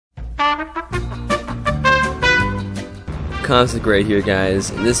Constant Gray here,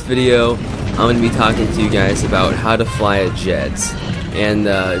 guys. In this video, I'm going to be talking to you guys about how to fly a jet and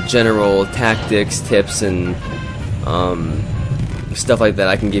general tactics, tips, and stuff like that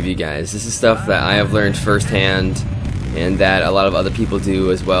I can give you guys. This is stuff that I have learned firsthand and that a lot of other people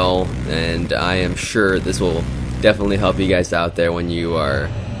do as well, and I am sure this will definitely help you guys out there when you are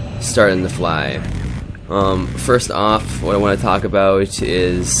starting to fly. First off, what I want to talk about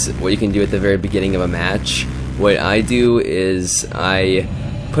is what you can do at the very beginning of a match. What I do is I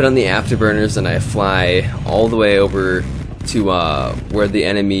put on the afterburners and I fly all the way over to where the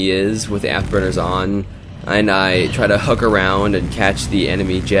enemy is with the afterburners on, and I try to hook around and catch the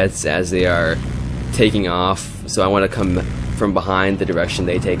enemy jets as they are taking off. So I want to come from behind the direction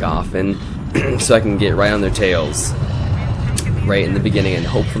they take off in so I can get right on their tails right in the beginning and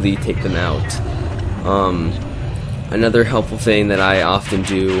hopefully take them out. Another helpful thing that I often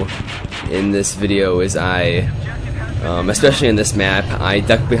do in this video is especially in this map, I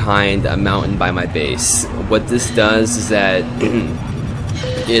duck behind a mountain by my base. What this does is that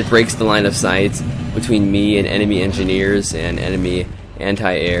it breaks the line of sight between me and enemy engineers and enemy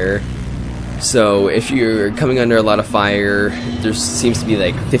anti-air. So if you're coming under a lot of fire, there seems to be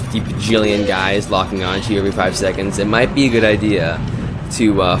like 50 bajillion guys locking onto you every 5 seconds, it might be a good idea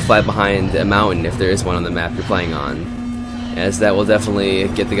to fly behind a mountain if there is one on the map you're playing on, as that will definitely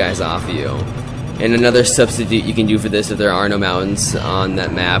get the guys off of you. And another substitute you can do for this, if there are no mountains on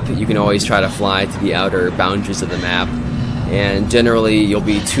that map, you can always try to fly to the outer boundaries of the map, and generally you'll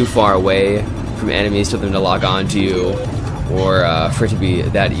be too far away from enemies for them to lock onto you, or for it to be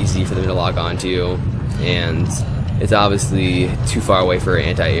that easy for them to lock onto you, and it's obviously too far away for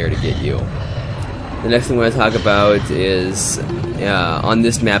anti-air to get you. The next thing I want to talk about is on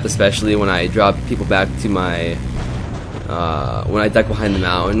this map, especially when I drop people back to my when I duck behind the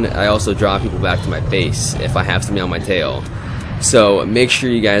mountain, I also draw people back to my base if I have somebody on my tail. So make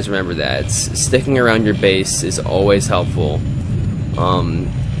sure you guys remember that sticking around your base is always helpful.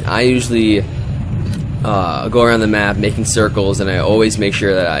 I usually go around the map making circles, and I always make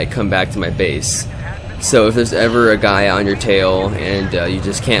sure that I come back to my base. So if there's ever a guy on your tail and you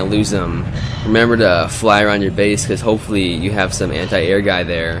just can't lose him, remember to fly around your base, because hopefully you have some anti-air guy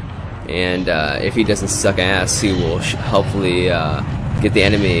there, and if he doesn't suck ass, he will hopefully get the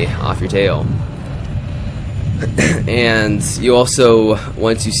enemy off your tail. And you also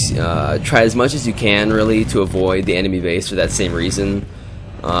want to try as much as you can really to avoid the enemy base for that same reason.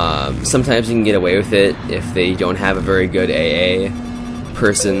 Sometimes you can get away with it if they don't have a very good AA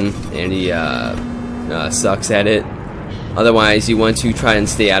person and he sucks at it. Otherwise, you want to try and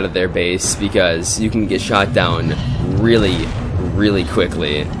stay out of their base, because you can get shot down really, really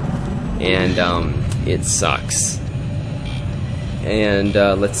quickly, and it sucks. And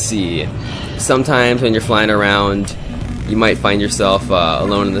let's see, sometimes when you're flying around, you might find yourself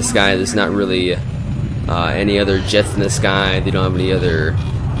alone in the sky. There's not really any other jets in the sky. They don't have any other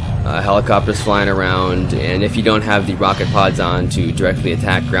helicopters flying around, and if you don't have the rocket pods on to directly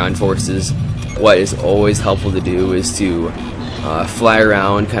attack ground forces, what is always helpful to do is to fly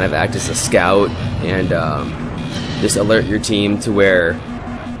around, kind of act as a scout, and just alert your team to where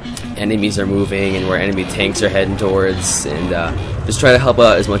enemies are moving and where enemy tanks are heading towards, and just try to help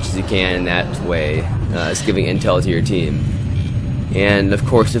out as much as you can in that way, as giving intel to your team. And of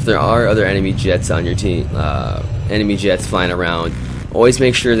course, if there are other enemy jets on your team, enemy jets flying around, always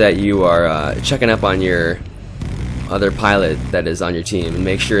make sure that you are checking up on your other pilot that is on your team, and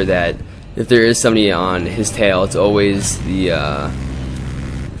make sure that if there is somebody on his tail, it's always the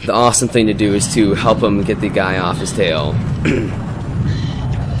awesome thing to do is to help him get the guy off his tail.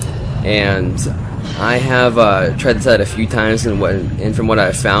 And I have tried this out a few times, and from what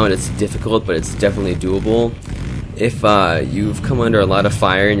I've found, it's difficult, but it's definitely doable. If you've come under a lot of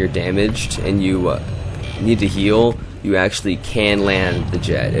fire and you're damaged and you need to heal, you actually can land the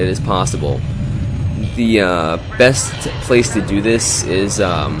jet. It is possible. The best place to do this is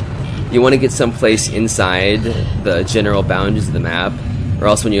you want to get someplace inside the general boundaries of the map, or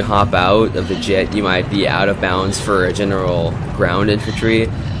else when you hop out of the jet, you might be out of bounds for a general ground infantry.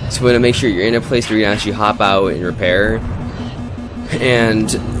 So you want to make sure you're in a place where you can actually hop out and repair. And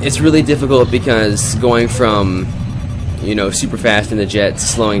it's really difficult because going from, you know, super fast in the jet to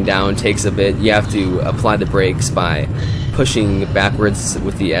slowing down takes a bit. You have to apply the brakes by pushing backwards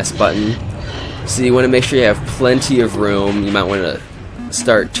with the S button. So you want to make sure you have plenty of room. You might want to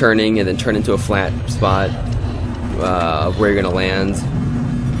start turning and then turn into a flat spot where you're going to land.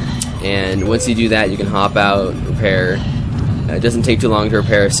 And once you do that, you can hop out, repair. It doesn't take too long to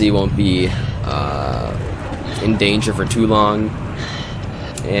repair, so you won't be in danger for too long.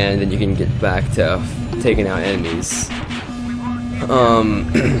 and then you can get back to taking out enemies.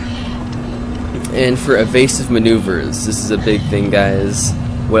 And for evasive maneuvers, this is a big thing, guys.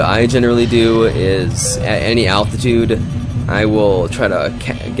 What I generally do is, at any altitude, I will try to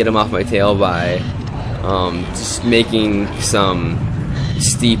get him off my tail by just making some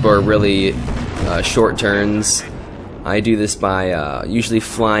steep or really short turns. I do this by usually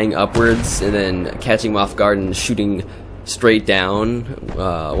flying upwards and then catching him off guard and shooting straight down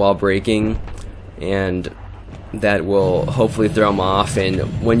while braking, and that will hopefully throw him off. And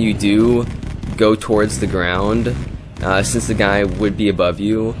when you do go towards the ground, since the guy would be above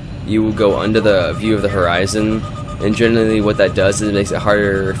you, you will go under the view of the horizon, and generally what that does is it makes it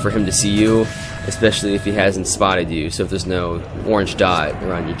harder for him to see you, especially if he hasn't spotted you. So if there's no orange dot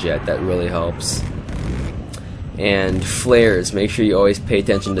around your jet, that really helps. And flares, make sure you always pay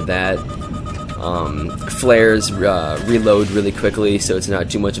attention to that. Flares reload really quickly, so it's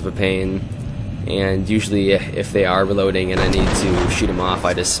not too much of a pain. And usually if they are reloading and I need to shoot them off,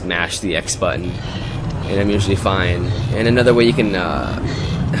 I just smash the X button, and I'm usually fine. And another way you can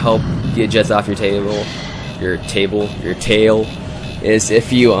help get jets off your tail, is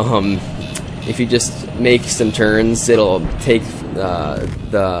if you just make some turns, it'll take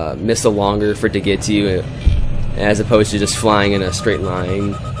the missile longer for it to get to you, as opposed to just flying in a straight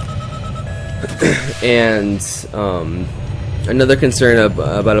line. And another concern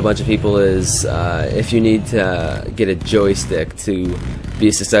about a bunch of people is if you need to get a joystick to be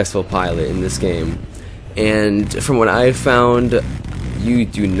a successful pilot in this game. And from what I've found, you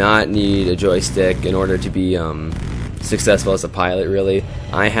do not need a joystick in order to be successful as a pilot, really.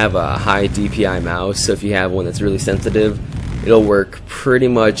 I have a high DPI mouse, so if you have one that's really sensitive, it'll work pretty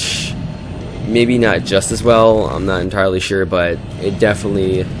much, maybe not just as well, I'm not entirely sure, but it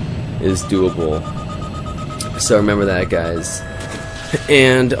definitely is doable. So remember that, guys.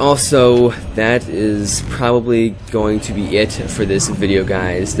 And also, that is probably going to be it for this video,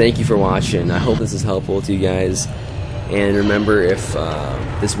 guys. Thank you for watching. I hope this is helpful to you guys. And remember, if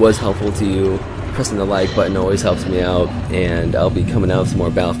this was helpful to you, pressing the like button always helps me out. And I'll be coming out with some more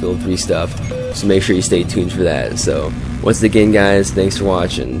Battlefield 3 stuff, so make sure you stay tuned for that. So once again, guys, thanks for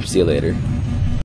watching. See you later.